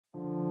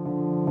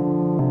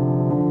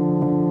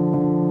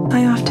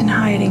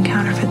hide in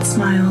counterfeit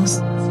smiles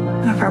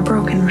of our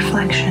broken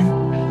reflection,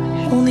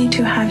 only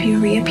to have you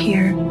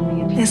reappear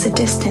as a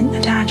distant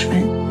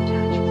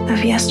attachment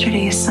of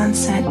yesterday's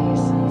sunset.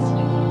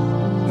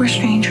 We're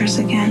strangers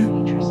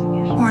again,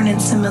 born in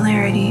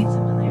similarity,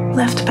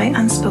 left by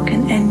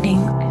unspoken ending,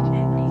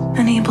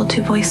 unable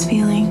to voice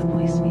feeling,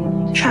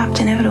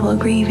 trapped inevitable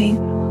grieving,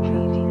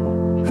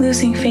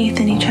 losing faith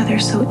in each other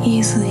so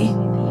easily.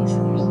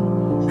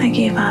 I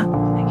gave up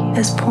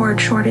as poured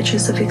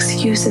shortages of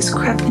excuses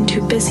crept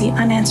into busy,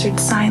 unanswered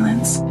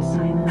silence.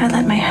 I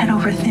let my head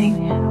overthink,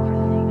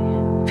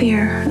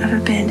 fear of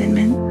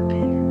abandonment.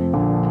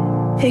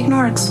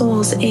 Ignored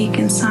souls ache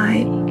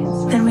inside,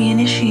 then we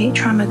initiate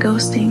trauma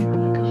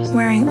ghosting,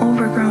 wearing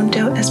overgrown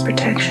doubt as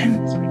protection.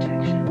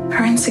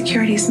 Our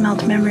insecurities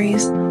melt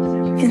memories,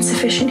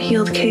 insufficient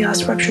healed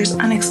chaos ruptures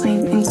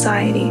unexplained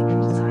anxiety.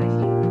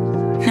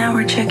 Now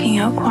we're checking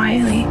out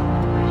quietly.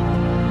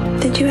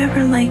 Did you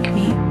ever like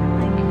me?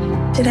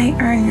 Did I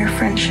earn your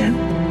friendship?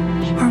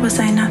 Or was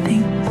I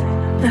nothing?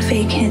 A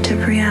fake hint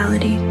of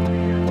reality.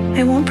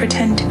 I won't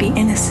pretend to be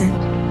innocent.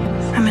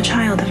 I'm a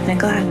child of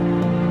neglect,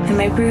 and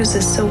my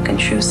bruises soak in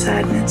true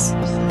sadness.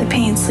 The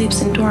pain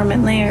sleeps in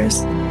dormant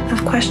layers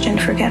of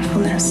questioned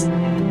forgetfulness,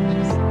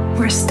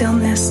 where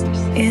stillness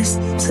is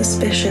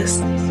suspicious.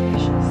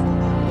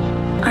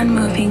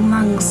 Unmoving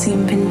lungs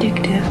seem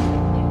vindictive,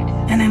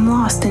 and I'm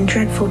lost in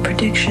dreadful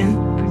prediction,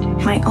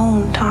 my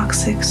own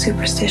toxic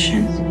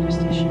superstition.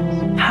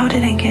 How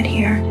did I get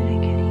here?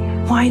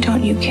 Why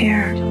don't you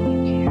care?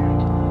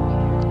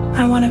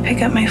 I want to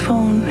pick up my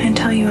phone and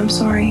tell you I'm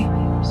sorry,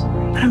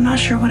 but I'm not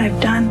sure what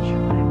I've done.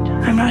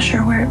 I'm not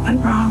sure where it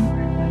went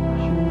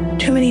wrong.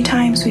 Too many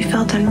times we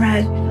felt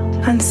unread,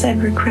 unsaid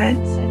regret.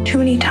 Too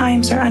many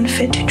times are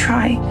unfit to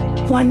try.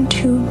 One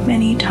too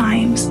many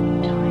times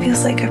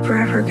feels like a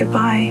forever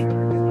goodbye.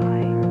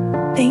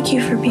 Thank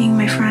you for being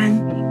my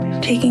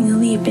friend, taking a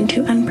leap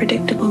into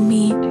unpredictable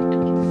me,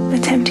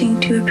 attempting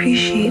to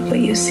appreciate what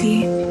you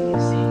see.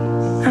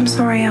 I'm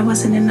sorry I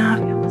wasn't enough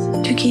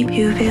to keep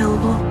you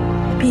available.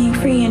 Being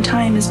free in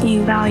time is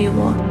being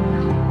valuable.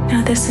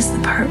 Now this is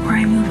the part where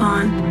I move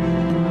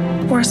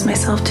on. Force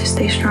myself to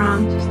stay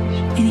strong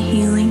in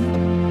healing.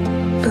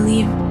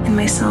 Believe in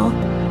myself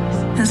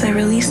as I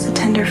release the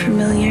tender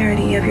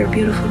familiarity of your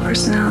beautiful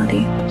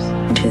personality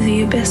into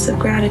the abyss of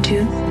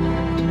gratitude,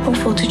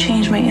 hopeful to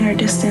change my inner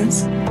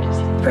distance,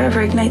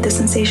 forever ignite the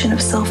sensation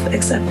of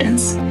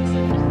self-acceptance.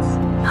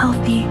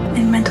 Healthy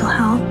in mental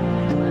health.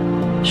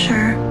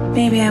 Sure,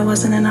 maybe I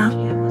wasn't enough.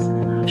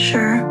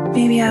 Sure,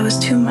 maybe I was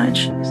too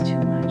much,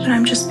 but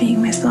I'm just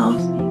being myself.